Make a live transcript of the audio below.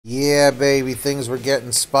Yeah, baby, things were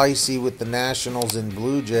getting spicy with the Nationals and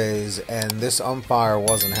Blue Jays, and this umpire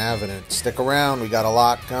wasn't having it. Stick around, we got a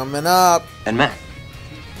lot coming up. And Matt,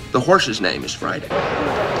 the horse's name is Friday.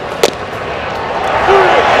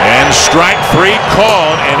 And strike three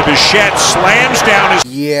called, and Bichette slams down his...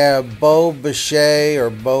 Yeah, Bichette or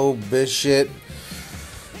Bichette.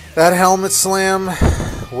 That helmet slam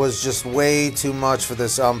was just way too much for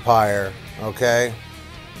this umpire, okay?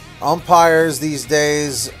 Umpires these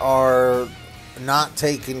days are not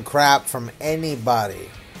taking crap from anybody.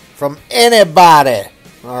 From anybody!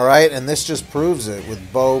 Alright? And this just proves it with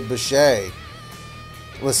Bichette.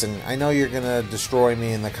 Listen, I know you're going to destroy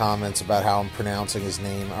me in the comments about how I'm pronouncing his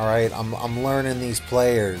name, alright? I'm learning these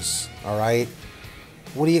players, alright?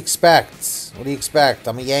 What do you expect? What do you expect?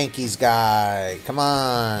 I'm a Yankees guy. Come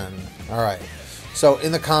on. Alright. So,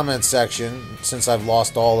 in the comments section, since I've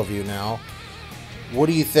lost all of you now, what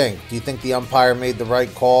do you think? Do you think the umpire made the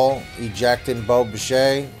right call, ejecting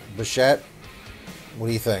Bichette? What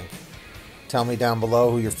do you think? Tell me down below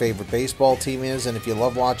who your favorite baseball team is, and if you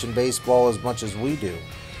love watching baseball as much as we do,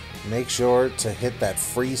 make sure to hit that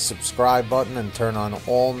free subscribe button and turn on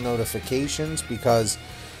all notifications, because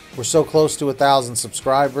we're so close to 1,000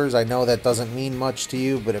 subscribers. I know that doesn't mean much to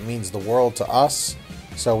you, but it means the world to us.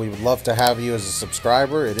 So we would love to have you as a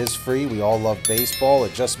subscriber. It is free. We all love baseball.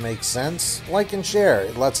 It just makes sense. Like and share.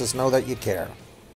 It lets us know that you care.